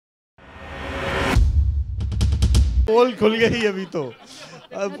पोल खुल गई अभी तो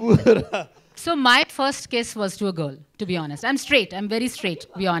पूरा. So my first kiss was to a girl, to be honest. I'm straight. I'm very straight,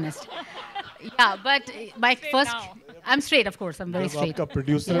 to be honest. Yeah, but my first... I'm straight, of course. I'm very जब straight. आपका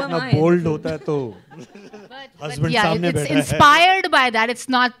producer इतना bold होता है तो But yeah, it's inspired by that. It's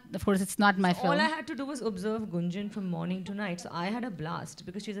not, of course, it's not my film. All I had to do was observe Gunjan from morning to night. So I had a blast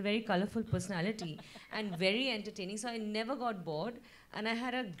because she's a very colorful personality and very entertaining. So I never got bored and I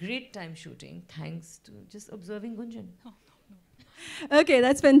had a great time shooting thanks to just observing Gunjan. Okay,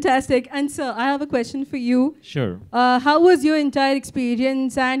 that's fantastic. And sir, I have a question for you. Sure. How was your entire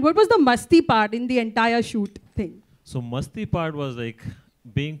experience and what was the masti part in the entire shoot thing? So masti part was like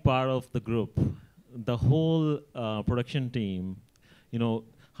being part of the group, the whole production team. You know,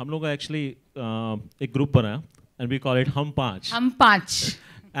 हम लोग actually एक group बना and we call it Hum Panch. Hum Panch.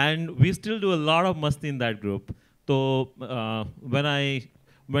 And we still do a lot of masti in that group. So when I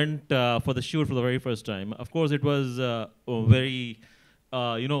went for the shoot for the very first time, of course it was very,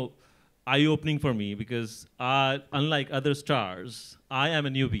 you know, eye-opening for me because unlike other stars, I am a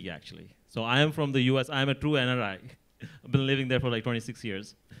newbie actually. So I am from the US, I am a true NRI. I've been living there for like 26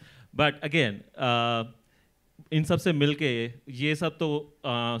 years. But again, in सबसे मिलके ये सब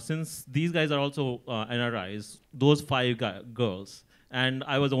तो since these guys are also NRIs, those 5 girls, and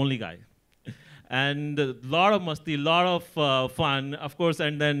I was the only guy. And a lot of masti, a lot of fun, of course,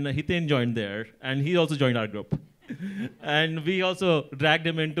 and then Hiten joined there, and he also joined our group. And we also dragged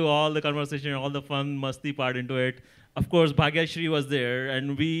him into all the conversation, all the fun masti part into it. Of course, Bhagyashri was there,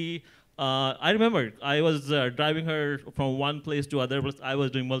 and we, I remember, I was driving her from one place to other, but I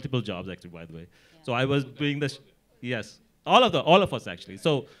was doing multiple jobs actually, by the way. Yeah. So I was doing this, yes, all of us actually.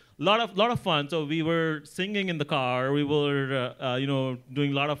 So lot of fun. So we were singing in the car. We were, you know,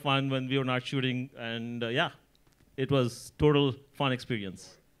 doing a lot of fun when we were not shooting. And yeah, it was total fun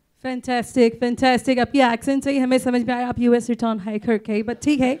experience. Fantastic, fantastic. आपकी accent से ही हमें समझ में आया आप US return है करके, but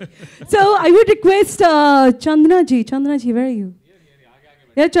ठीक है. So I would request Chandana ji, where are you?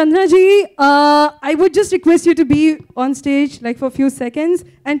 Yeah, Chandana ji, I would just request you to be on stage like for a few seconds,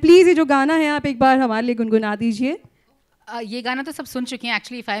 and please ये जो गाना है आप एक बार हमारे लिए गुनगुना दीजिए. ये गाना तो सब सुन चुके हैं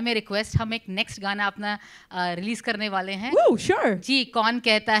actually. If I may request, हम एक नेक्स्ट गाना अपना रिलीज करने वाले हैं. Sure. जी, कौन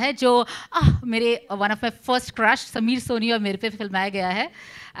कहता है, जो मेरे one of my first crush Sameer Soni और मेरे पे फिल्माया गया है.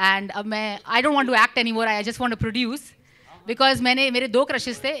 एंड अब मैं I don't want to act anymore, I just want to produce, because मेरे 2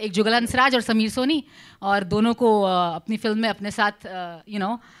 क्रशेस थे, एक जुगल हंसराज और समीर सोनी, और दोनों को अपनी फिल्म में अपने साथ you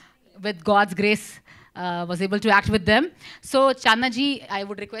know with God's grace was able to act with them. So Chandana ji, I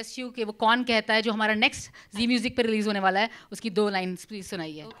would request you कि वो कौन कहता है जो हमारा next Z Music पे release होने वाला है, उसकी 2 lines please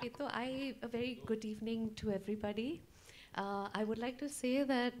सुनाइए. Okay, so a very good evening to everybody. I would like to say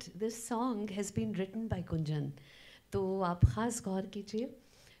that this song has been written by Gunjan. तो आप खास गौर कीजिए.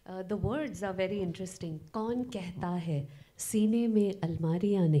 The words are very interesting. कौन कहता है सीने में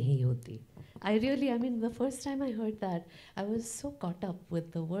अलमारियाँ नहीं होती. I mean, the first time I heard that, I was so caught up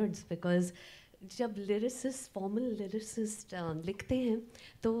with the words because जब लिरिसिस्ट फॉर्मल लिरिसिस्ट लिखते हैं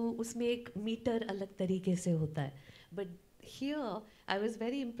तो उसमें एक मीटर अलग तरीके से होता है. But here I was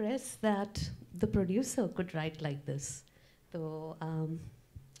very impressed that the producer could write like this. तो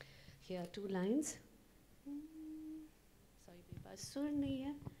हियर 2 लाइन्स. सॉरी मेरे पास सुर नहीं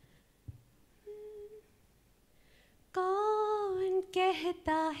है. कौन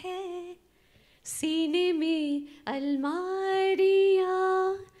कहता है सीने में अलमारियाँ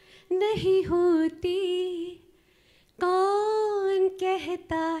नहीं होती. कौन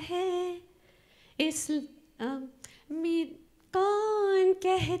कहता है कौन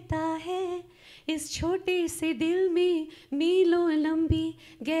कहता है इस छोटे से दिल में मीलों लंबी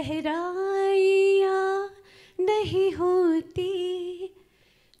गहराइयाँ नहीं होती.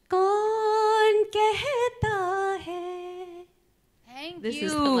 कौन कहता है. Thank This you.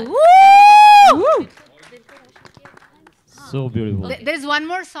 is the one. Woo! So beautiful. There's one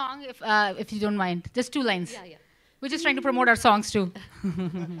more song, if you don't mind. Just 2 lines. Yeah. We're just trying to promote our songs too.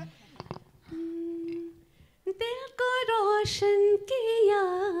 दिल को रोशन किया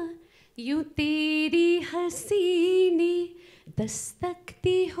यूं तेरी हंसी ने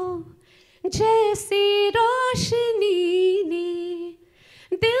दस्तकती हो जैसे रोशनी ने.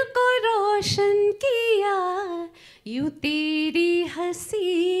 दिल को रोशन किया यूं तेरी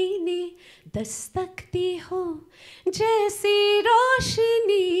हंसी ने दस्तकती हो जैसे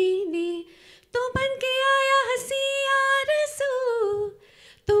रोशनी ने. तू बन के आया हंसी आरज़ू,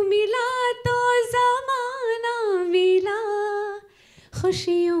 तू मिला तो ज़माना मिला.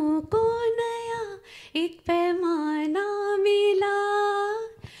 खुशियों को नया एक पैमाना मिला.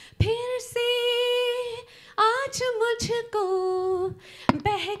 फिर से आज मुझको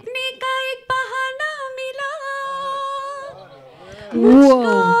बहकने का एक बहाना मिला.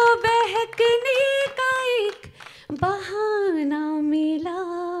 मुझको बहकने का एक बहाना मिला,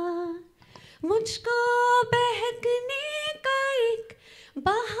 मुझको बहकने का एक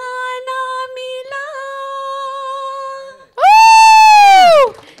बहाना मिला।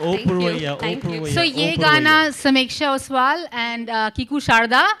 सो ये गाना समीक्षा ओसवाल एंड कीकू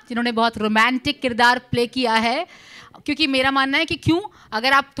शारदा जिन्होंने बहुत रोमांटिक किरदार प्ले किया है, क्योंकि मेरा मानना है कि क्यों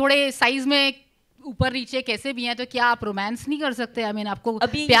अगर आप थोड़े साइज में ऊपर नीचे कैसे भी हैं तो क्या आप रोमांस नहीं कर सकते? आई मीन आपको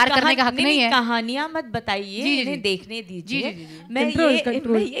प्यार करने का हक नहीं है? कहानियां मत बताइए, इन्हें देखने दीजिए। मैं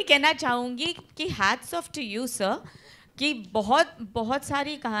ये कहना चाहूंगी कि hats off to you sir, कि बहुत बहुत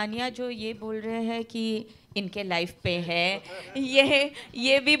सारी कहानियां जो ये बोल रहे हैं कि इनके लाइफ पे है,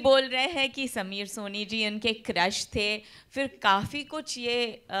 ये भी बोल रहे हैं कि समीर सोनी जी उनके क्रश थे, फिर काफ़ी कुछ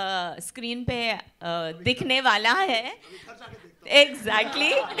ये स्क्रीन पे दिखने वाला है।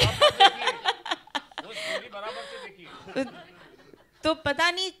 एग्जैक्टली तो पता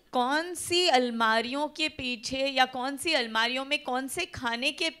नहीं कौन सी अलमारियों के पीछे या कौन सी अलमारियों में कौन से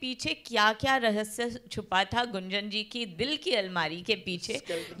खाने के पीछे क्या क्या रहस्य छुपा था गुंजन जी की दिल की अलमारी के पीछे,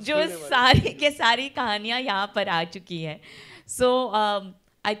 जो सारी के सारी कहानियां यहाँ पर आ चुकी हैं। सो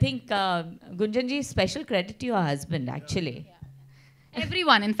I think Gunjan ji, special credit to your husband actually.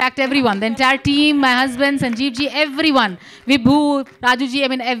 Everyone, in fact, everyone, the entire team, my husband, Sanjeev ji, everyone, Vibhu, Raju ji, I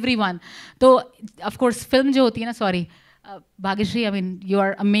mean everyone. तो of course film जो होती है ना, sorry, Bhagyashree, I mean you are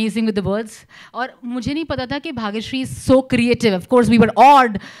amazing with the words. और मुझे नहीं पता था कि Bhagyashree is so creative. Of course we were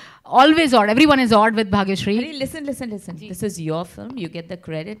awed, always awed. Everyone is awed with Bhagyashree. Listen. This is your film. You get the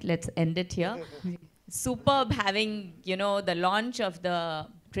credit. Let's end it here. Superb having, you know, the launch of the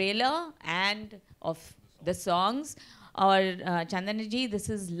trailer and of the songs. और Chandana ji, this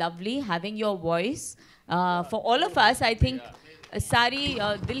is lovely having your voice for all of us. I think सारी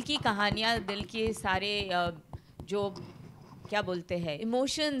दिल की कहानियाँ, दिल के सारे जो क्या बोलते हैं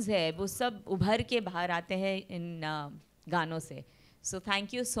इमोशंस है, वो सब उभर के बाहर आते हैं इन गानों से. So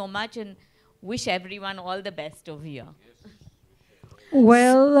thank you so much and wish everyone all the best over here.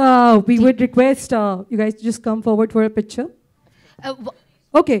 Well, we would request you guys to just come forward for a picture.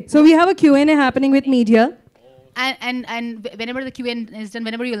 Okay, so we have a Q&A happening with media. And whenever the Q&A is done,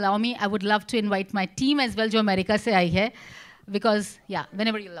 whenever you allow me, I would love to invite my team as well, जो America से आई है, because yeah,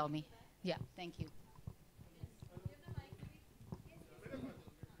 whenever you allow me, yeah, thank you.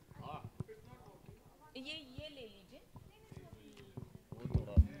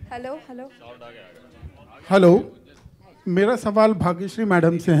 Hello hello hello, मेरा सवाल Bhagyashree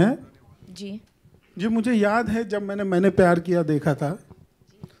madam से है. जी मुझे याद है जब मैंने प्यार किया देखा था,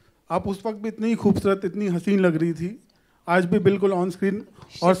 आप उस वक्त भी इतनी खूबसूरत, इतनी हसीन लग रही थी. आज भी बिल्कुल ऑन स्क्रीन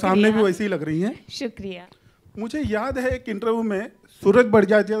और सामने भी वैसी ही लग रही हैं. शुक्रिया. मुझे याद है एक इंटरव्यू में सूरज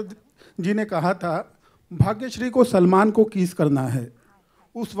बड़जात्या जी ने कहा था भाग्यश्री को सलमान को किस करना है.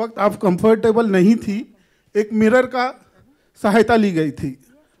 उस वक्त आप कंफर्टेबल नहीं थी, एक मिरर का सहायता ली गई थी.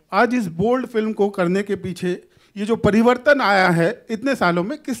 आज इस बोल्ड फिल्म को करने के पीछे ये जो परिवर्तन आया है इतने सालों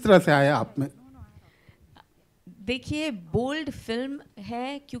में, किस तरह से आया आप में? देखिए, बोल्ड फिल्म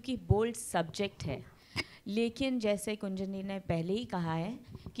है क्योंकि बोल्ड सब्जेक्ट है, लेकिन जैसे कुंजन जी ने पहले ही कहा है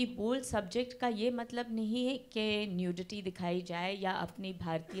कि बोल्ड सब्जेक्ट का ये मतलब नहीं है कि न्यूडिटी दिखाई जाए या अपनी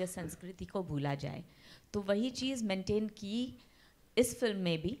भारतीय संस्कृति को भूला जाए. तो वही चीज़ मेंटेन की इस फिल्म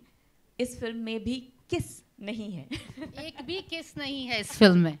में भी. इस फिल्म में भी किस नहीं है. एक भी किस नहीं है इस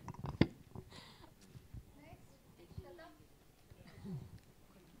फिल्म में.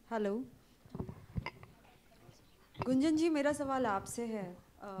 हेलो गुंजन जी, मेरा सवाल आपसे है.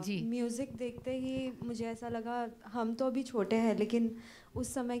 म्यूज़िक देखते ही मुझे ऐसा लगा, हम तो अभी छोटे हैं लेकिन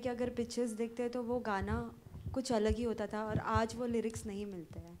उस समय के अगर पिक्चर्स देखते हैं तो वो गाना कुछ अलग ही होता था और आज वो लिरिक्स नहीं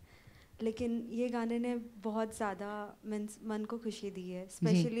मिलते हैं. लेकिन ये गाने ने बहुत ज़्यादा मीन्स मन को खुशी दी है,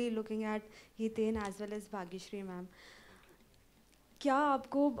 specially looking at Hiten as well as Bhagyashree ma'am. क्या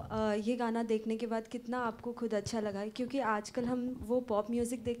आपको ये गाना देखने के बाद कितना आपको खुद अच्छा लगा? क्योंकि आजकल हम वो पॉप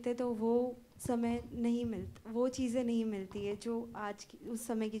म्यूज़िक देखते हैं तो वो समय नहीं मिलता, वो चीज़ें नहीं मिलती है जो आज की उस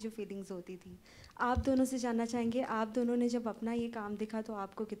समय की जो फीलिंग्स होती थी. आप दोनों से जानना चाहेंगे, आप दोनों ने जब अपना ये काम देखा तो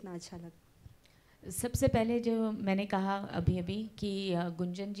आपको कितना अच्छा लगा? सबसे पहले जो मैंने कहा अभी कि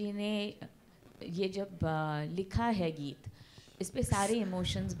गुंजन जी ने ये जब लिखा है गीत, इस पे सारे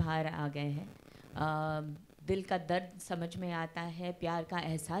इमोशंस बाहर आ गए हैं. दिल का दर्द समझ में आता है, प्यार का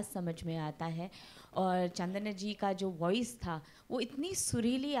एहसास समझ में आता है. और चंदना जी का जो वॉइस था वो इतनी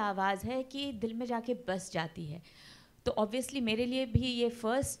सुरीली आवाज़ है कि दिल में जाके बस जाती है. तो ऑब्वियसली मेरे लिए भी ये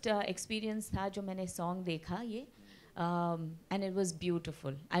फर्स्ट एक्सपीरियंस था जो मैंने सॉन्ग देखा ये, and it was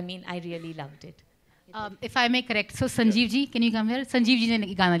beautiful. I mean I really loved it. If I may correct, so Sanjeev ji, can you come here? Sanjeev ji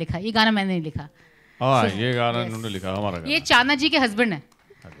ने गाना लिखा, ये गाना मैंने नहीं लिखा. हाँ ये गाना इन्होंने लिखा, हमारा गाना। ये चांदना जी के हस्बैंड है,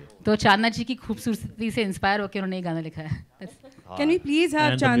 तो चांदना जी की खूबसूरती से इंस्पायर होकर उन्होंने ये गाना लिखा है। Can we please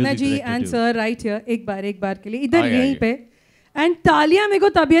have Chandna ji and sir right here एक बार के लिए इधर यहीं पे, and तालियां मेरे को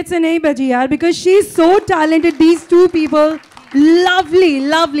तबीयत से नहीं बजी यार, because she is so talented, these two people, lovely.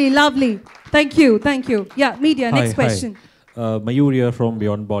 Thank you. Yeah, media, next question. Mayur here from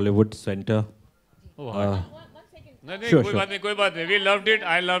Beyond Bollywood Center. नहीं, कोई बात नहीं. We loved it.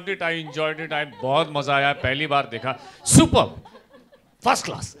 I loved it. I enjoyed it. I बहुत मजा आया. पहली बार देखा. Super, first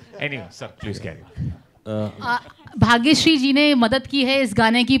class. Anyway, sir, please carry on. Bhagyashree जी ने मदद की है इस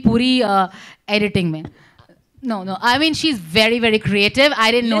गाने की पूरी एडिटिंग में. No. I mean, she's very creative.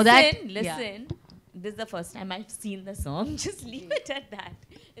 I didn't know that. Listen. This is the first time I've seen the song. Just leave it at that.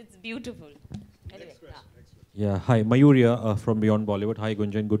 It's beautiful. Anyway, yeah. Hi, Mayur here from Beyond Bollywood. Hi,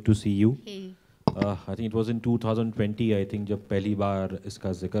 Gunjan. Good to see you. Hey. I think it was in 2020. I think जब पहली बार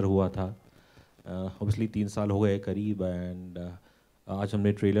इसका जिक्र हुआ था. Obviously 3 साल हो गए करीब, and आज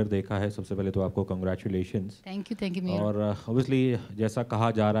हमने ट्रेलर देखा है. सबसे पहले तो आपको congratulations. Thank you Mayur. और obviously जैसा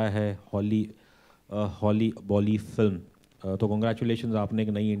कहा जा रहा है हॉली बॉली फिल्म, तो congratulations, आपने एक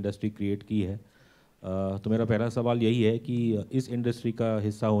नई इंडस्ट्री क्रिएट की है. तो मेरा पहला सवाल यही है कि इस इंडस्ट्री का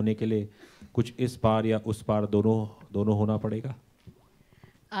हिस्सा होने के लिए कुछ इस पार या उस पार दोनों होना पड़ेगा.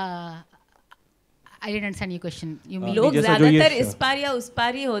 I didn't understand your question. You mean लोग ज़्यादातर इस पार या उस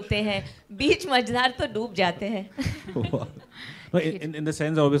पार ही होते हैं, बीच मझधार तो डूब जाते हैं. In the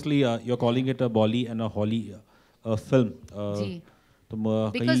sense, obviously, you're calling it a Bolly and a Holly film.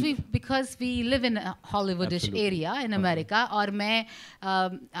 Because we live in a Hollywoodish area in America, और मैं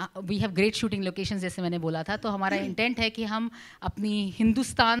we have great shooting locations जैसे मैंने बोला था, तो हमारा इंटेंट है कि हम अपनी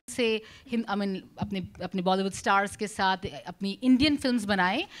हिंदुस्तान से अपने बॉलीवुड स्टार्स के साथ अपनी इंडियन फिल्म्स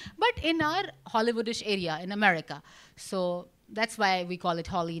बनाएं, but in our Hollywoodish area in America. So that's why we call it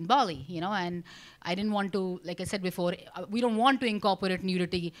Holly and Bolly, and I didn't want to, like I said before, we don't want to incorporate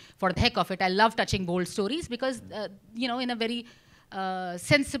nudity for the heck of it. I love touching bold stories because, in a very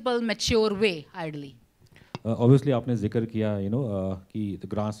sensible, mature way, ideally. Obviously, आपने जिक्र किया, कि the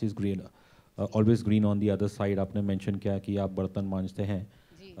grass is green, always green on the other side. आपने mention किया कि आप बर्तन मांजते हैं.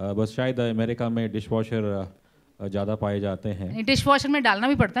 बस शायद अमेरिका में डिशवॉशर ज़्यादा पाए जाते हैं. डिशवॉशर में डालना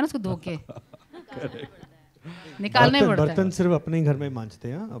भी पड़ता है ना उसको धो के. निकालना ही पड़ता है. बर्तन सिर्फ अपने घर में मांजते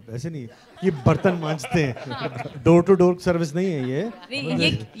हैं, अब ऐसे नहीं ये बर्तन मांजते हैं. डोर टू डोर सर्विस नहीं है ये.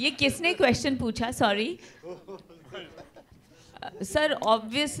 ये किसने क्वेश्चन पूछा? सॉरी सर,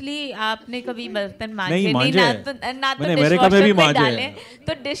 ऑब्वियसली आपने कभी बर्तन मांजे नहीं, ना तो डिशवॉशर में डाले,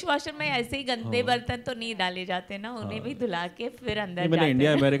 तो डिशवॉशर में ऐसे ही गंदे बर्तन तो नहीं डाले जाते ना, उन्हें भी धुला के फिर अंदर मैंने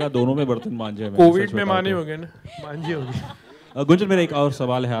इंडिया अमेरिका दोनों में बर्तन मांजे हैं. कोविड में माने हो गए ना, मांजे हो गए. गुंजन, मेरा एक और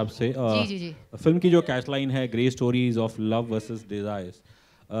सवाल है आपसे. जी. फिल्म की जो कैच लाइन है, grey stories of love versus desires,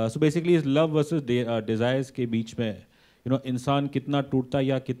 so basically इस लव वर्सेस डिजायर्स के बीच में इंसान कितना टूटता है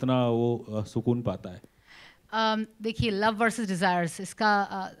या कितना वो सुकून पाता है? देखिए, लव वर्सेस डिज़ायर्स, इसका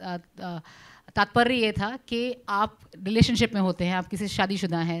तात्पर्य ये था कि आप रिलेशनशिप में होते हैं, आप किसी से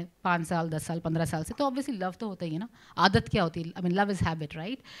शादीशुदा हैं 5 साल 10 साल 15 साल से, तो ऑब्वियसली लव तो होता ही है ना. आदत क्या होती है? I mean love is habit,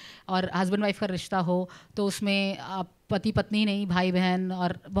 right? और हस्बैंड वाइफ का रिश्ता हो तो उसमें आप पति पत्नी नहीं, भाई बहन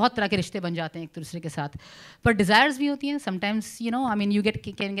और बहुत तरह के रिश्ते बन जाते हैं एक दूसरे के साथ. पर डिज़ायर्स भी होती हैं sometimes, I mean you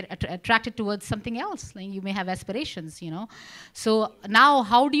can get attracted towards something else, like you may have aspirations, so now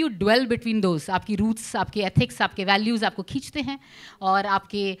how do you dwell between those? आपकी रूट्स, आपके एथिक्स, आपके वैल्यूज़ आपको खींचते हैं, और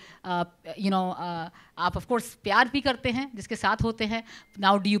आपके आप ऑफ कोर्स प्यार भी करते हैं जिसके साथ होते हैं.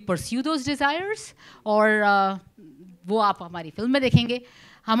 Now do you pursue those desires, और वो आप हमारी फिल्म में देखेंगे.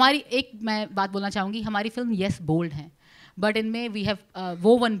 मैं बात बोलना चाहूँगी, हमारी फिल्म येस बोल्ड हैं, बट इनमें we have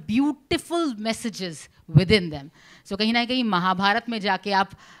woven beautiful messages with in them. सो कहीं ना कहीं महाभारत में जाके आप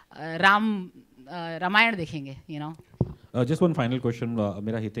रामायण देखेंगे. जस्ट वन फाइनल क्वेश्चन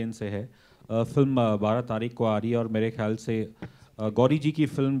मेरा हितेन से है. फिल्म 12 तारीख को आ रही है, और मेरे ख्याल से गौरी जी की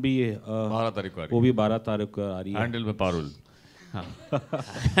फिल्म भी 12 तारीख को आ रही है. वो भी 12 तारीख को आ रही है. हैंडल में पारुल.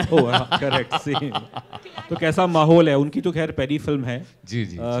 करेक्ट. सेम. तो कैसा माहौल है? उनकी तो खैर पहली फिल्म है. जी.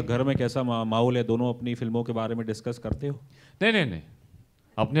 घर में कैसा माहौल है? दोनों अपनी फिल्मों के बारे में डिस्कस करते हो? नहीं,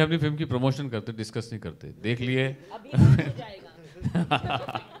 अपनी फिल्म की प्रमोशन करते, डिस्कस नहीं करते. देख लिए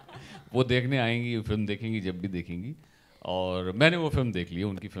वो देखने आएंगी, फिल्म देखेंगी जब भी देखेंगी. और मैंने वो फिल्म देख ली है,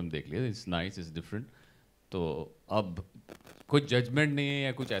 उनकी फिल्म देख ली है. It's nice, it's different. तो अब कोई जजमेंट नहीं है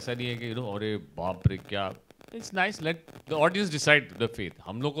या कुछ ऐसा नहीं है कि अरे बाप रे क्या. It's nice, let the audience decide the faith.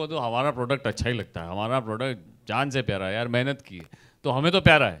 हम लोग को तो हमारा प्रोडक्ट अच्छा ही लगता है. हमारा प्रोडक्ट जान से प्यारा है यार, मेहनत की है तो हमें तो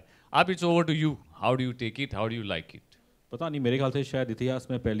प्यारा है. अब it's over to you, how do you take it, how do you like it. पता नहीं, मेरे ख्याल से शायद इतिहास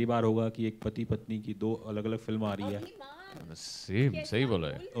में पहली बार होगा कि एक पति पत्नी की 2 अलग अलग फिल्म आ रही है. सेम, सही बोला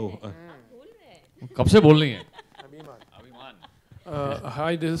है. कब से बोल रही हैं?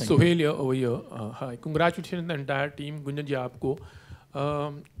 Hi, this is Sohail here over here. Hi, congratulations the entire team. Gunjan जी आपको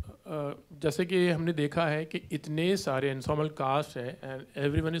जैसे कि हमने देखा है कि इतने सारे एंसेम्बल कास्ट है and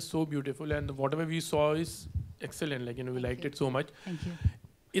everyone is so beautiful and whatever we saw is excellent. Like we liked it so much. Thank you.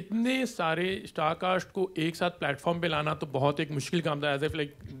 इतने सारे स्टार कास्ट को एक साथ प्लेटफॉर्म पे लाना तो बहुत एक मुश्किल काम था. As if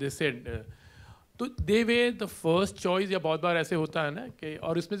like they said तो दे वे द फर्स्ट चॉइस, या बहुत बार ऐसे होता है ना कि,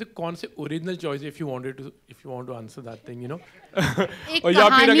 और इसमें से कौन से original choice if you want to answer that thing, you know, और या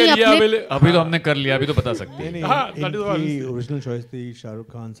फिर अगर ये अभी तो हमने कर लिया, अभी तो बता सकते हैं. इनकी ओरिजिनल चॉइस थी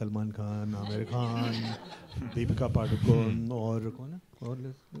शाहरुख खान, सलमान खान, आमिर खान, दीपिका पादुकोण और कौन है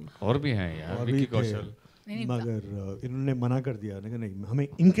और भी हैं यार, विकी कौशल, मगर इन्होंने मना कर दिया कि नहीं हमें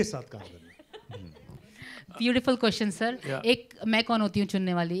इनके साथ काम करना है. Beautiful question sir. एक मैं कौन होती हूँ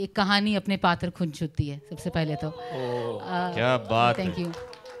चुनने वाली, एक कहानी अपने पात्र खुद चुनती है सबसे पहले तो. क्या बात. Thank you.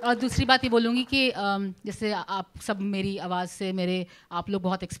 और दूसरी बात ये बोलूँगी कि जैसे आप सब मेरी आवाज़ से आप लोग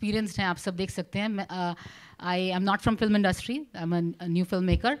बहुत एक्सपीरियंस्ड हैं, आप सब देख सकते हैं. I am not from film industry, I am a new film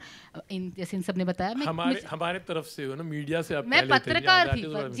maker. जैसे इन सब ने बताया, हमारे तरफ से हो ना, मीडिया से आप मैं पत्रकार थी.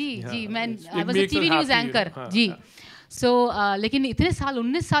 जी मैं I was a TV news anchor. जी. सो लेकिन इतने साल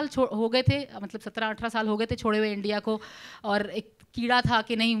 19 साल हो गए थे, मतलब 17-18 साल हो गए थे छोड़े हुए इंडिया को, और एक कीड़ा था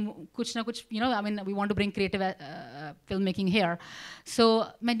कि नहीं कुछ ना कुछ, you know, I mean we want to bring creative film making hair. सो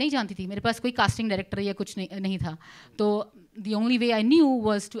मैं नहीं जानती थी, मेरे पास कोई कास्टिंग डायरेक्टर या कुछ नहीं था. तो the only way I knew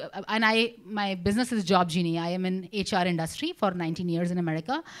was to, and my business is Job Genie. I am in HR industry for 19 years in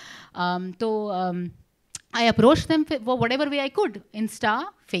America. I approached them for whatever way I could, Insta,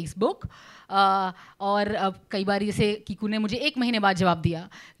 Facebook. और कई बार जैसे कीकू ने मुझे 1 महीने बाद जवाब दिया.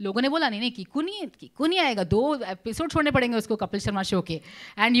 लोगों ने बोला नहीं कीकू नहीं आएगा, 2 एपिसोड छोड़ने पड़ेंगे उसको कपिल शर्मा शो के,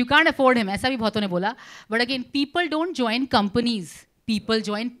 and you can't afford him. ऐसा भी बहुतों ने बोला. But again people don't join companies, people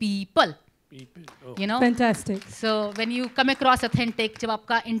join people. You know, fantastic. So when you come across authentic, जब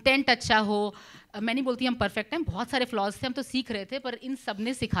आपका इंटेंट अच्छा हो, मैं नहीं बोलती हम परफेक्ट हैं, बहुत सारे फ्लॉज थे, हम तो सीख रहे थे, पर इन सब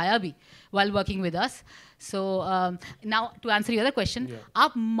ने सिखाया भी while working with us. So now to answer your other question,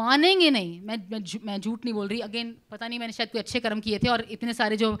 आप मानेंगे नहीं, मैं झूठ नहीं बोल रही. अगेन पता नहीं, मैंने शायद कोई अच्छे कर्म किए थे, और इतने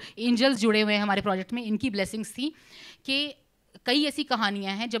सारे जो एंजल्स जुड़े हुए हैं हमारे प्रोजेक्ट में, इनकी ब्लेसिंग्स थी कि कई ऐसी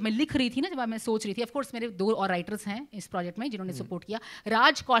कहानियां हैं. जब मैं लिख रही थी ना, जब मैं सोच रही थी, ऑफ कोर्स मेरे 2 और राइटर्स हैं इस प्रोजेक्ट में जिन्होंने सपोर्ट किया.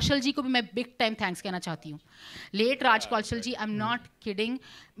 राज कौशल जी को भी मैं बिग टाइम थैंक्स कहना चाहती हूँ. Late Raj Kaushal ji, I am not kidding,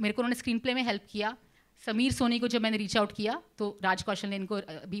 मेरे को उन्होंने स्क्रीन प्ले में हेल्प किया. समीर सोनी को जब मैंने रीच आउट किया तो राज कौशल ने इनको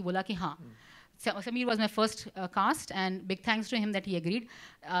भी बोला कि हाँ, Samir was my first cast, and big thanks to him that he agreed.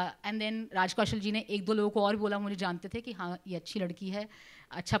 And then राज कौशल जी ने 1-2 लोगों को और भी बोला, मुझे जानते थे कि हाँ ये अच्छी लड़की है,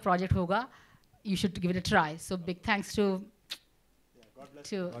 अच्छा प्रोजेक्ट होगा, you should give it a try. So big thanks to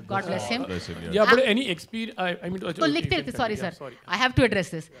God bless him. Yeah, but any experience, I mean, तो लिखते थे, sorry sir, I have to address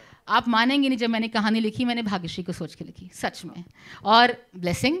this. आप मानेंगे नहीं, जब मैंने कहानी लिखी, मैंने भाग्यश्री को सोच के लिखी सच में, और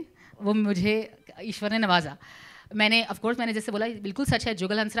ब्लेसिंग वो मुझे ईश्वर ने नवाजा. मैंने ऑफ कोर्स मैंने जैसे बोला, बिल्कुल सच है,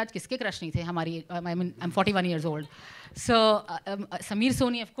 जुगल हंसराज किसके क्रश नहीं थे हमारी. I mean I am 41 years old. So Sameer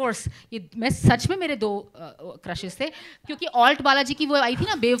Soni of course, ये मैं सच में मेरे 2 क्रशेस थे, क्योंकि ऑल्ट बालाजी की वो आई थी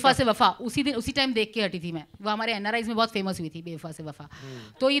ना, बेवफा से वफा, उसी टाइम देख के हटी थी मैं. वो हमारे NRIs में बहुत फेमस हुई थी, बेवफा से वफा.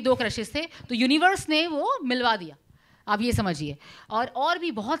 तो ये 2 क्रशेस थे, तो यूनिवर्स ने वो मिलवा दिया, आप ये समझिए. और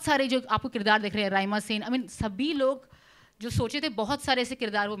भी बहुत सारे जो आपको किरदार दिख रहे हैं, राइमा सेन, आई मीन सभी लोग जो सोचे थे, बहुत सारे ऐसे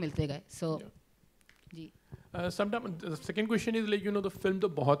किरदार वो मिलते गए. सो जी. Second question is like, you know, the film तो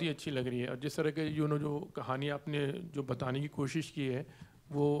बहुत ही अच्छी लग रही है, और जिस तरह के यू नो जो कहानी आपने जो बताने की कोशिश की है,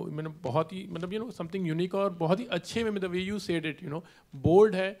 वो मैंने बहुत ही, मतलब यू नो, समथिंग यूनिक और बहुत ही अच्छे में, the way you said it, you know,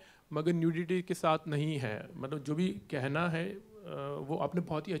 bold है मगर न्यूडिटी के साथ नहीं है. मतलब जो भी कहना है वो आपने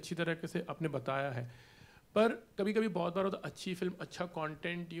बहुत ही अच्छी तरीके से आपने बताया है. पर कभी कभी बहुत बार होता है, अच्छी फिल्म, अच्छा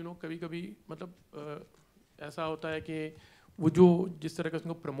कंटेंट, यू नो, कभी कभी मतलब ऐसा होता है कि वो जो जिस तरह का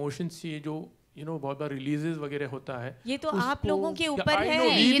उसको प्रमोशन चाहिए, जो यू नो बहुत बार रिलीजेस वगैरह होता है, ये तो आप लोगों के ऊपर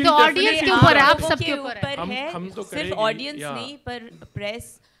है, ये तो ऑडियंस के ऊपर, आप सबके ऊपर है. हम तो सिर्फ ऑडियंस नहीं, पर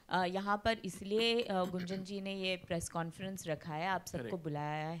प्रेस यहाँ पर इसलिए गुंजन जी ने ये प्रेस कॉन्फ्रेंस रखा है, आप सबको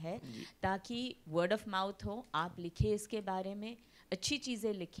बुलाया है, ताकि वर्ड ऑफ माउथ हो, आप लिखे इसके बारे में, अच्छी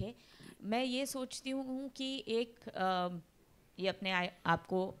चीज़ें लिखे. मैं ये सोचती हूँ कि एक ये अपने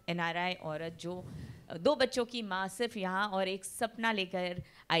आपको NRI औरत जो 2 बच्चों की माँ, सिर्फ यहाँ, और एक सपना लेकर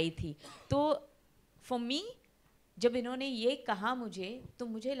आई थी. तो फॉर मी जब इन्होंने ये कहा मुझे, तो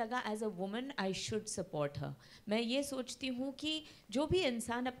मुझे लगा as a woman I should support हर. मैं ये सोचती हूँ कि जो भी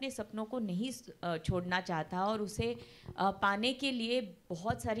इंसान अपने सपनों को नहीं छोड़ना चाहता और उसे पाने के लिए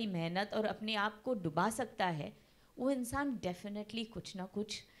बहुत सारी मेहनत और अपने आप को डुबा सकता है, वो इंसान डेफिनेटली कुछ ना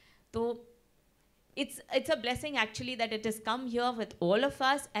कुछ तो it's a blessing actually that it has come here with all of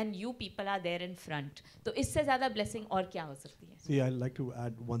us and you people are there in front. तो इससे ज़्यादा blessing और क्या हो सकती है? See, I'd like to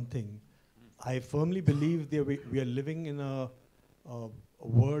add one thing. I firmly believe that we are living in a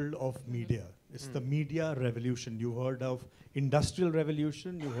world of media. It's the media revolution. You heard of industrial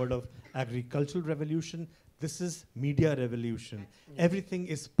revolution. You heard of agricultural revolution. This is media revolution. Everything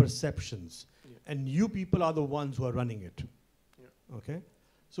is perceptions, and you people are the ones who are running it. Okay.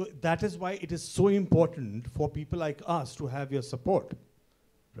 So that is why it is so important for people like us to have your support,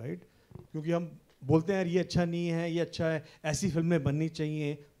 right? क्योंकि हम बोलते हैं ये अच्छा नहीं है, ये अच्छा है, ऐसी फिल्में बननी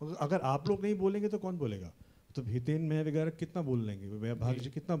चाहिए, मगर अगर आप लोग नहीं बोलेंगे तो कौन बोलेगा? तो हितेन में वगैरह कितना बोल लेंगे, भाग्य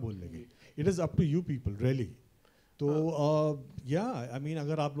कितना बोल लेंगे? It is up to you people, really. तो yeah, I mean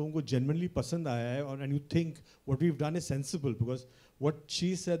अगर आप लोगों को genuinely पसंद आया है और and you think what we've done is sensible, because what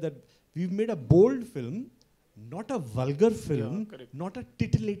she said that we've made a bold film, not a vulgar film, not a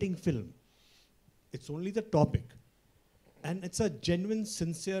titillating film. It's only the topic, and it's a genuine,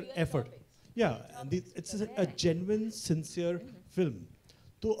 sincere effort. Yeah, and it's a genuine, sincere film.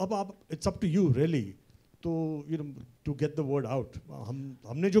 So it's up to you really, to to get the word out.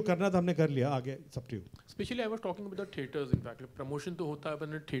 हमने जो करना था हमने कर लिया, आगे it's up to you. Especially I was talking about the theaters. In fact, promotion तो होता है,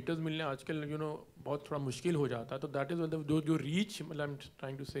 पर theaters मिलने आजकल बहुत थोड़ा मुश्किल हो जाता है. तो that is जो reach, मतलब I'm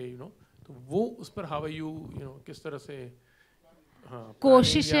trying to say, तो वो उस पर how are you, किस तरह से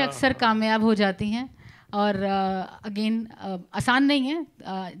कोशिशें अक्सर कामयाब हो जाती हैं और अगेन आसान नहीं है.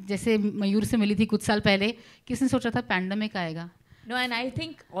 जैसे मयूर से मिली थी कुछ साल पहले, किसने सोचा था पैंडेमिक आएगा? No, and I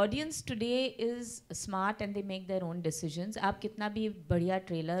think audience today is smart and they make their own decisions. आप कितना भी बढ़िया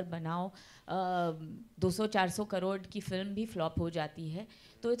ट्रेलर बनाओ, 200-400 करोड़ की फिल्म भी फ्लॉप हो जाती है.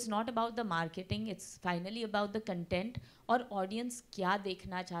 तो it's not about the marketing, it's finally about the content और ऑडियंस क्या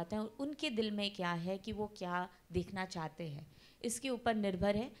देखना चाहते हैं और उनके दिल में क्या है कि वो क्या देखना चाहते हैं, इसके ऊपर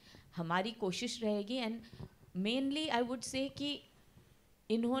निर्भर है. हमारी कोशिश रहेगी and mainly I would say कि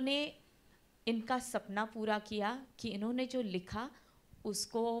इन्होंने इनका सपना पूरा किया कि इन्होंने जो लिखा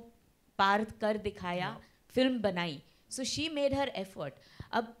उसको पार कर दिखाया, फिल्म बनाई. So she made her effort.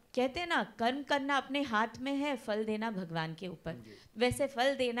 अब कहते हैं ना, कर्म करना अपने हाथ में है, फल देना भगवान के ऊपर. वैसे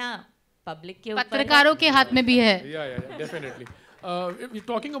फल देना पब्लिक के ऊपर, पत्रकारों के हाथ में भी है. Definitely.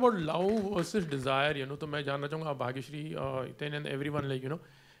 Talking about love versus Dzire, तो मैं जानना चाहूँगा Bhagyashree, Hiten and everyone, like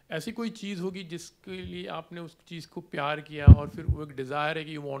ऐसी कोई चीज़ होगी जिसके लिए आपने उस चीज़ को प्यार किया और फिर वो एक डिजायर है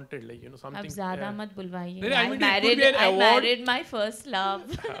कि यू वांटेड, लाइक समथिंग. अब ज़्यादा मत बुलवाइए. I married my first love.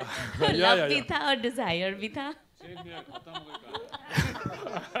 Love भी था और डिजायर भी था.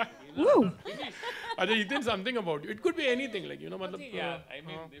 अच्छा, Hiten, something about you, it could be anything, like मतलब आई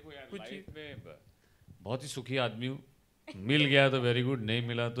मीन देखो यार, लाइफ में बहुत ही सुखी आदमी हूँ. मिल गया तो वेरी गुड, नहीं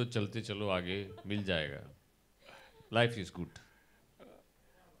मिला तो चलते चलो आगे, मिल जाएगा. Life is good.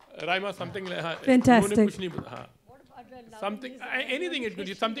 Raima, something like fantastic. Something, anything it could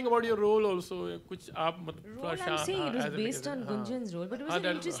be. Something about your role also. कुछ आप role, I'm saying it was based on Gunjan's role, but it was an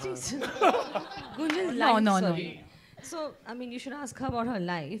interesting. Gunjan's life. No. So I mean, you should ask her about her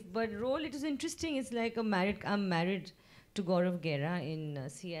life. But role, it was interesting. It's like I'm married to Gaurav Gera in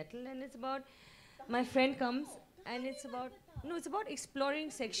Seattle, and it's about my friend comes, and it's about exploring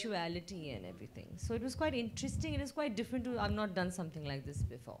sexuality and everything. So it was quite interesting. It is quite different to, I've not done something like this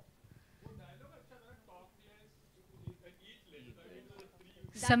before.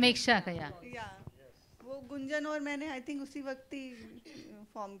 समीक्षा का या वो गुंजन और मैंने I think उसी वक्त ही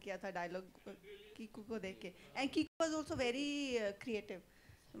form किया था डायलॉग कीकू को देख के. And Kiku was also very creative.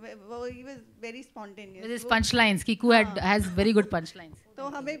 He was very spontaneous. With his punchlines, Kiku has very good punchlines. तो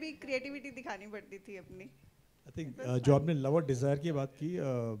हमें भी क्रिएटिविटी दिखानी पड़ती थी अपनी. आई थिंक जो आपने लव और डिज़ायर की बात की,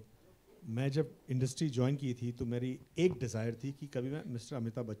 मैं जब इंडस्ट्री ज्वाइन की थी तो मेरी एक डिज़ायर थी कि कभी मैं मिस्टर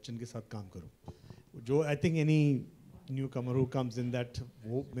अमिताभ बच्चन के साथ काम करूं, जो I think any new Qamar who comes in that,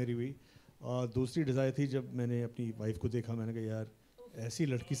 वो मेरी हुई. दूसरी डिज़ायर थी जब मैंने अपनी वाइफ को देखा, मैंने कहा यार ऐसी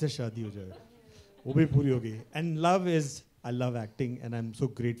लड़की से शादी हो जाए, वो भी पूरी हो गई. And love is, I love acting and I'm so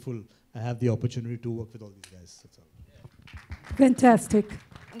grateful I have the opportunity to work with all these guys. That's all. Fantastic.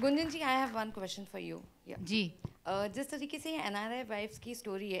 Gunjan ji, I have one question for you. Yeah. जी. जिस तरीके से ये NRI wives की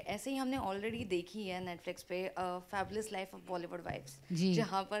story है, ऐसे ही हमने already देखी है नेटफ्लिक्स पे fabulous life of Bollywood wives,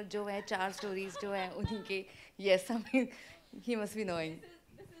 जहाँ पर जो है 4 स्टोरीज जो है उन्हीं के. Yes, I mean he must be knowing.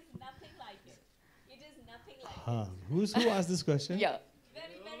 हाँ, who asked this question? Yeah.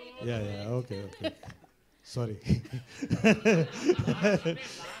 Yeah. Okay. Sorry.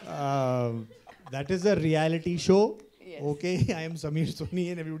 That is a reality show. Yes. Okay, I am Sameer Soni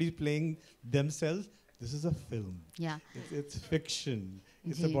and everybody's playing themselves. This is a film. Yeah. It's fiction.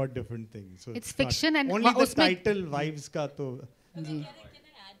 It's about different things. So it's fiction and only the title wives ka to. Can I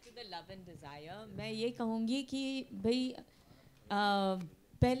add to the love and desire, मैं ये कहूँगी कि भाई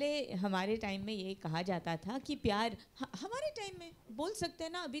पहले हमारे time में ये कहा जाता था कि प्यार, हमारे टाइम में बोल सकते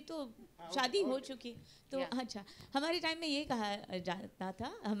हैं ना, अभी तो शादी हो चुकी तो अच्छा, हमारे टाइम में ये कहा जाता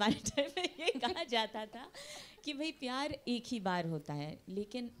था, हमारे टाइम में ये कहा जाता था कि भाई प्यार एक ही बार होता है,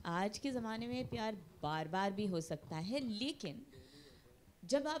 लेकिन आज के ज़माने में प्यार बार बार भी हो सकता है। लेकिन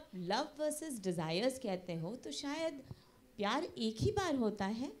जब आप लव वर्सेस डिज़ायर्स कहते हो तो शायद प्यार एक ही बार होता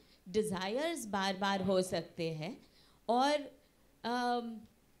है, डिज़ायर्स बार बार हो सकते हैं। और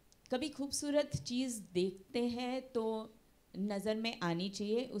कभी खूबसूरत चीज़ देखते हैं तो नज़र में आनी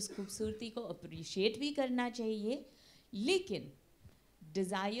चाहिए, उस खूबसूरती को अप्रिशिएट भी करना चाहिए। लेकिन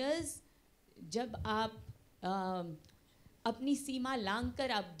डिज़ायर्स जब आप अपनी सीमा लांघ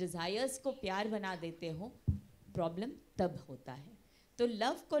कर आप डिज़ायर्स को प्यार बना देते हो, प्रॉब्लम तब होता है। तो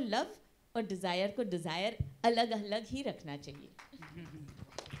लव को लव और डिज़ायर को डिज़ायर अलग अलग ही रखना चाहिए।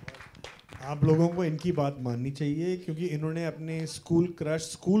 आप लोगों को इनकी बात माननी चाहिए, क्योंकि इन्होंने अपने स्कूल क्रश,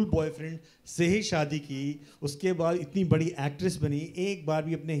 स्कूल बॉयफ्रेंड से ही शादी की, उसके बाद इतनी बड़ी एक्ट्रेस बनी, एक बार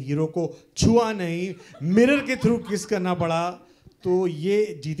भी अपने हीरो को छुआ नहीं, मिरर के थ्रू किस करना पड़ा। तो ये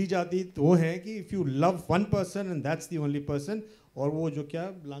जीती जाती तो वो है कि if you love one person and that's the only person, और वो जो क्या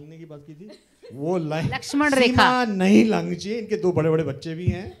लांघने की बात की थी, वो लक्ष्मण रेखा नहीं लांघनी चाहिए। इनके 2 बड़े बड़े बच्चे भी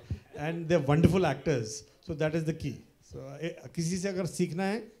हैं and they are wonderful actors, so that is the key. सो किसी से अगर सीखना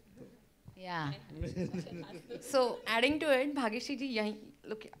है So adding to it, Bhagyashree जी यहीं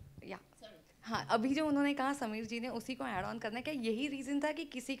look हाँ, अभी जो उन्होंने कहा समीर जी ने, उसी को ऐड ऑन करना है। क्या यही रीज़न था कि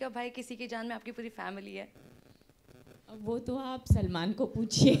किसी का भाई किसी की जान में आपकी पूरी फैमिली है? वो तो आप सलमान को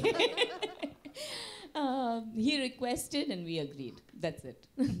पूछिए। He requested and we agreed. That's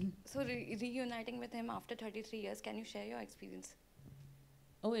it. So reuniting with him after 33 years, can you share your experience?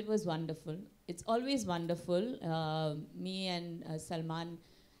 Oh, it was wonderful. It's always wonderful. Me and Salman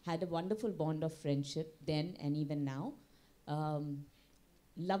had a wonderful bond of friendship then and even now.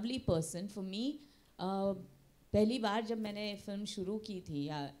 Lovely person for me. पहली बार जब मैंने film शुरू की थी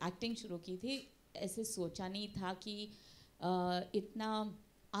या acting शुरू की थी, ऐसे सोचा नहीं था कि इतना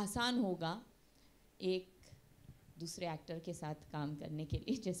आसान होगा एक दूसरे एक्टर के साथ काम करने के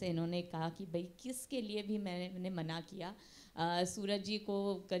लिए। जैसे इन्होंने कहा कि भाई किसके लिए भी मैंने मना किया। सूरज जी को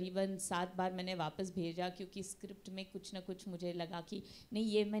करीबन 7 बार मैंने वापस भेजा, क्योंकि स्क्रिप्ट में कुछ ना कुछ मुझे लगा कि नहीं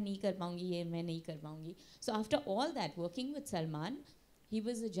ये मैं नहीं कर पाऊँगी, ये मैं नहीं कर पाऊँगी। So after all that working with Salman, he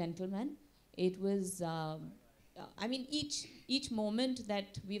was a gentleman. It was I mean each moment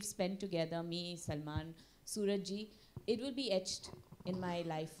that we've spent together, me, Salman, Suraj ji, it will be etched in my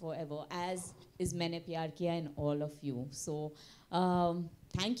life forever, as is Maine Pyar Kiya in all of you. So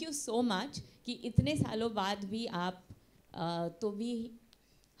thank you so much कि इतने सालों बाद भी आप तो भी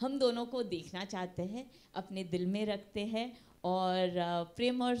हम दोनों को देखना चाहते हैं, अपने दिल में रखते हैं, और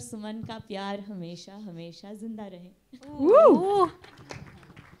प्रेम और सुमन का प्यार हमेशा हमेशा जिंदा रहे।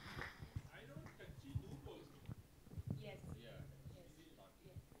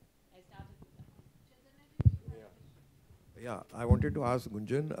 Yeah, I wanted to ask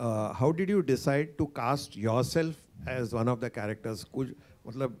Gunjan, how did you decide to cast yourself as one of the characters? कुछ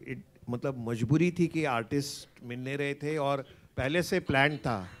मतलब मजबूरी थी कि आर्टिस्ट मिल नहीं रहे थे और पहले से प्लान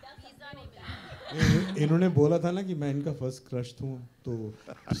था? इन्होंने बोला था ना कि मैं इनका फर्स्ट क्रश हूँ, तो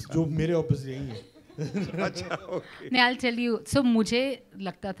जो मेरे ऑपोजिट यही है। अच्छा, ओके। नहीं, I'll tell you. So मुझे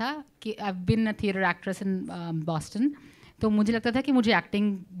लगता था कि I've been a theatre actress in Boston, तो मुझे लगता था कि मुझे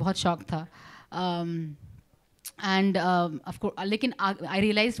एक्टिंग बहुत शौक था। And of course, लेकिन I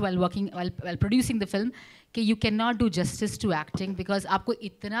realized while producing the film कि you cannot do justice to acting, because आपको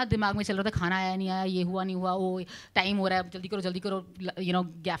इतना दिमाग में चल रहा था, खाना आया नहीं आया, ये हुआ नहीं हुआ, वो टाइम हो रहा है, जल्दी करो, you know,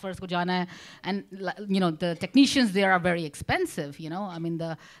 gaffers को जाना है, and you know the technicians there are very expensive, you know, I mean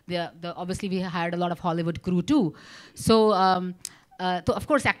the obviously we hired a lot of Hollywood crew too, so तो ऑफ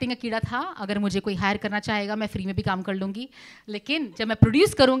कोर्स एक्टिंग का कीड़ा था। अगर मुझे कोई हायर करना चाहेगा मैं फ्री में भी काम कर लूँगी, लेकिन जब मैं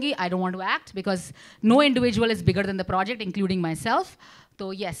प्रोड्यूस करूँगी I don't want to act, because no individual is bigger than the project including my self.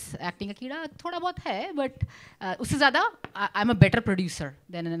 तो येस, एक्टिंग का कीड़ा थोड़ा बहुत है, बट उससे ज़्यादा I am a better producer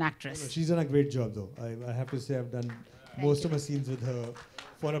then an actress. She is done a great job दो। I have to से I have done most of my scenes with her.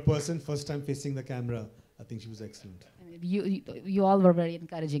 For a person first time facing the camera, I think she was excellent. You all were very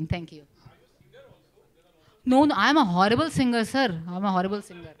encouraging. Thank you. No, I am a horrible singer, sir. I am a horrible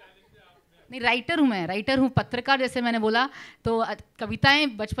singer. नहीं, writer हूँ, पत्रकार, जैसे मैंने बोला, तो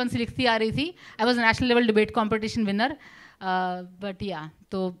कविताएं बचपन से लिखती आ रही थी। I was national level debate competition winner, but या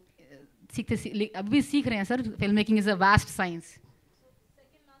तो अभी भी सीख रहे हैं sir. Film making is a vast science.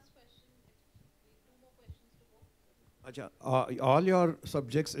 अच्छा, all your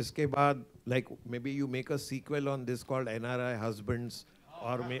subjects इसके बाद, like maybe you make a sequel on this called NRI Husbands,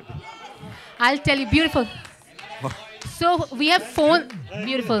 or maybe. I'll tell you, beautiful. So we have phone,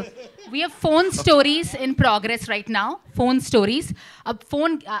 beautiful. We have phone stories in progress right now. Phone stories. अब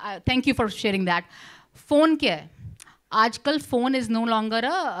phone, thank you for sharing that. Phone क्या है? आजकल phone is no longer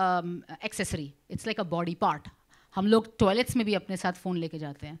a accessory. It's like a body part. हम लोग toilets में भी अपने साथ फ़ोन लेके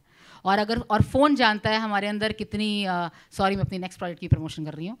जाते हैं और फ़ोन जानता है हमारे अंदर कितनी सॉरी मैं अपनी नेक्स्ट प्रोजेक्ट की प्रमोशन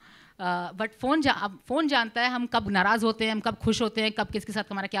कर रही हूँ बट फ़ोन जानता है हम कब नाराज़ होते हैं हम कब खुश होते हैं कब किसके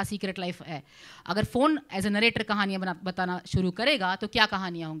साथ हमारा क्या सीक्रेट लाइफ है अगर फ़ोन एज ए नरेटर कहानियाँ बताना शुरू करेगा तो क्या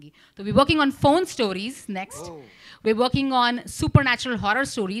कहानियाँ होंगी तो we working on phone stories next we working on super natural horror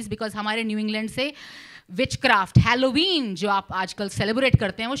stories because हमारे न्यू इंग्लैंड से विच क्राफ्ट हैलोवीन जो आप आजकल सेलिब्रेट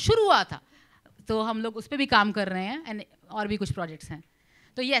करते हैं वो शुरू हुआ था तो हम लोग उस पर भी काम कर रहे हैं एंड और भी कुछ प्रोजेक्ट्स हैं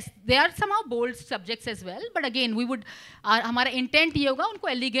तो yes they are somehow bold subjects as well but again we would हमारा इंटेंट ये होगा उनको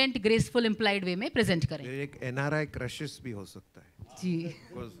एलिगेंट ग्रेसफुल इम्प्लाइड वे में प्रेजेंट करें एक एनआरआई क्रशेस भी हो सकता है जी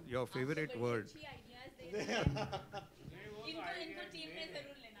because your favourite word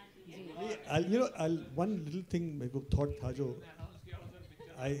one little thing मेरे को thought था जो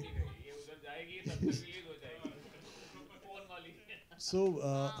So,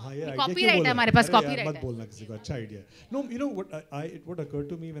 हाँ यार copyright है हमारे पास copyright मत बोलना किसी को अच्छा idea. No, you know what occurred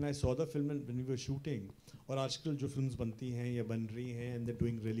to me when I saw the film and when we were shooting और आजकल जो films बनती हैं या बन रही हैं and they're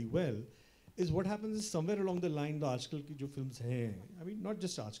doing really well is what happens is somewhere along the line the आजकल की जो films हैं I mean not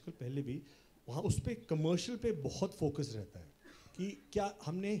just आजकल पहले भी वहाँ उस पे commercial पे बहुत focus रहता है कि क्या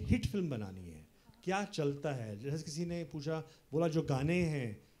हमने hit film बनानी है क्या चलता है जैसे किसी ने पूछा बोला जो गाने हैं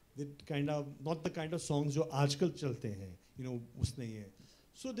kind of not the kind of songs जो आजकल चलते हैं you know उसने ये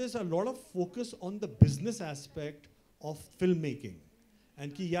so there's a lot of focus on the business aspect of filmmaking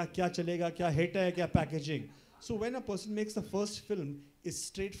and कि या क्या चलेगा क्या hit है क्या packaging so when a person makes the first film is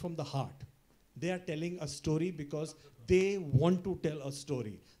straight from the heart they are telling a story because they want to tell a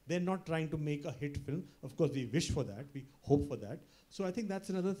story they're not trying to make a hit film of course we wish for that we hope for that so I think that's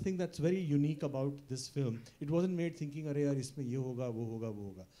another thing that's very unique about this film it wasn't made thinking अरे यार इसमें ये होगा वो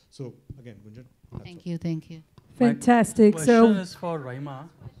होगा so again Gunjan thank you Fantastic. My question is for Raima.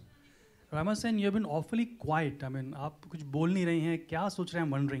 Raima Sen, you have been awfully quiet. I mean, आप कुछ बोल नहीं रही हैं. क्या सोच रहे हैं?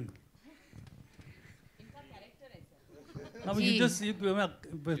 I'm wondering. Now you just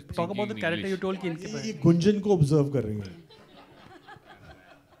talk about the character you told कि इनके ये गुंजन को observe कर रही हैं.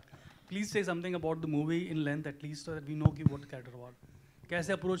 Please say something about the movie in length at least so that we know कि what the character was.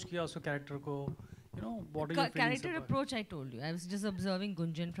 कैसे approach किया उसको character को? You know, what are your feelings character approach I told you. I was just observing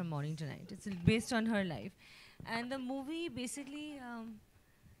Gunjan from morning to night. It's based on her life. And the movie basically,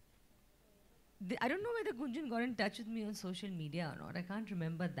 I don't know whether Gunjan got in touch with me on social media or not. I can't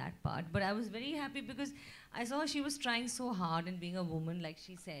remember that part. But I was very happy because I saw she was trying so hard and being a woman, like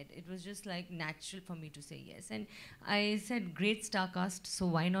she said. It was just like natural for me to say yes. And I said, great star cast, so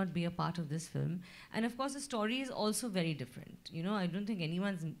why not be a part of this film? And of course, the story is also very different. You know, I don't think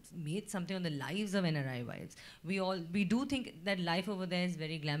anyone's made something on the lives of NRI wives. We do think that life over there is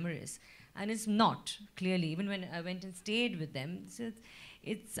very glamorous. And it's not, clearly. Even when I went and stayed with them,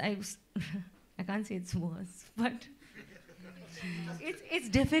 I can't say it's worse, but it's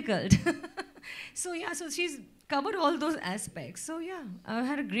difficult. So yeah, so she's covered all those aspects. So yeah, I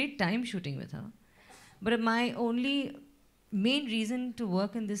had a great time shooting with her. But my only main reason to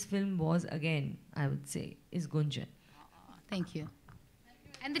work in this film was, again, I would say, is Gunjan. Thank you.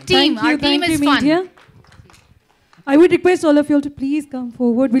 And the team, our team is fun. Media. I would request all of you all to please come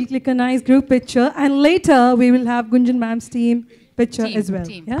forward. We'll click a nice group picture and later we will have Gunjan ma'am's team picture as well.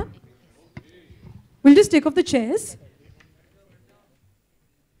 Yeah? We'll just take off the chairs.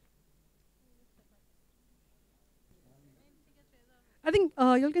 I think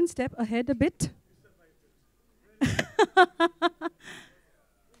you all can step ahead a bit.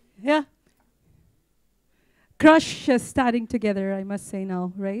 Yeah. Crush is starting together, I must say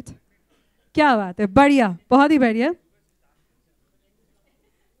now, right? क्या बात है बढ़िया बहुत ही बढ़िया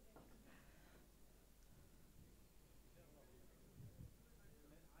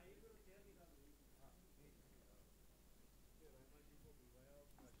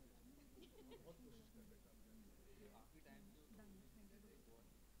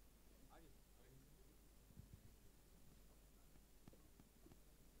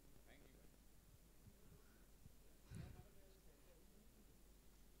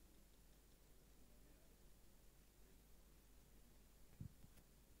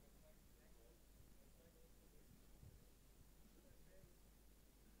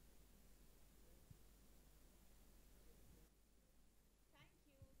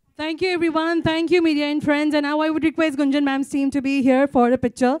Thank you, everyone. Thank you, media and friends. And now I would request Gunjan ma'am's team to be here for a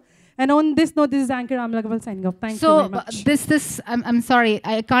picture. And on this note, this is Anchor Amlagawal signing off. Thank you very much. I'm sorry,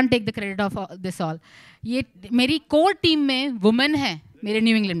 I can't take the credit of this all. ये मेरी core team में women है मेरे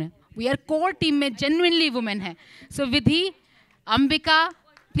New England में. We are core team में genuinely women है. So Vidhi, Ambika,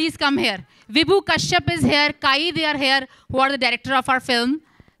 please come here. Vibhu Kashyap is here. Kai, they are here, who are the director of our film.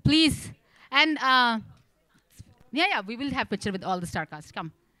 Please. And yeah, we will have picture with all the star cast.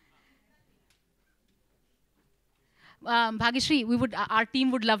 Come. Bhagishri, our team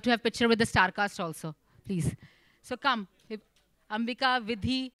would love to have picture with the star cast also. Please. So come. Ambika,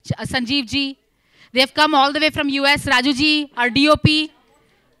 Vidhi, Sanjeev ji. They have come all the way from US. Raju ji, our DOP.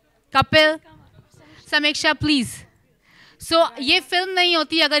 Kapil. Sameksha, please. So ये film नहीं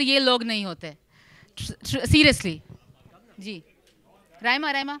होती अगर ये लोग नहीं होते. Seriously. जी.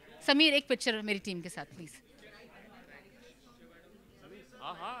 राइमा, समीर एक picture मेरी टीम के साथ please.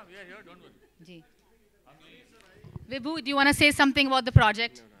 Ji. Vibhu, do you want to say something about the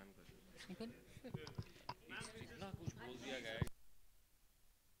project?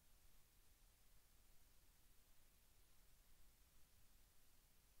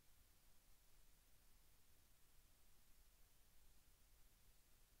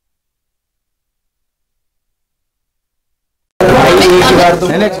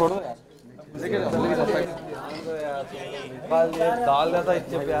 छोड़ो यार डाल दिया था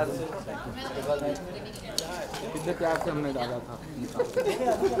इतने प्यार से, कितने प्यार से हमने डाला था.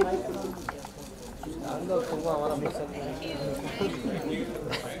 हमारा मिक्सर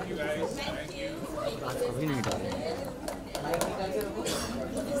कभी नहीं डाले.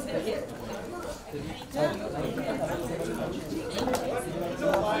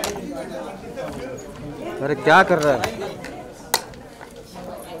 अरे क्या कर रहा है?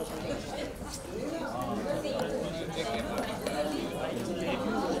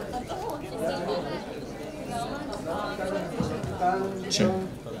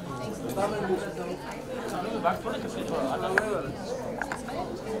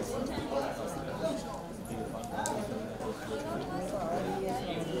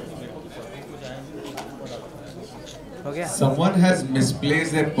 Someone has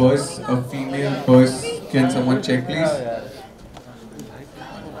misplaced their purse, a female purse. Can someone check, please?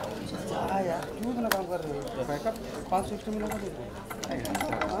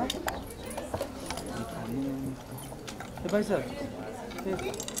 भाई सर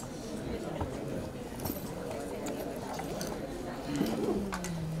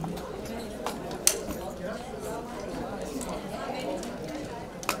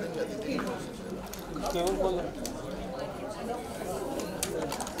केवल बोल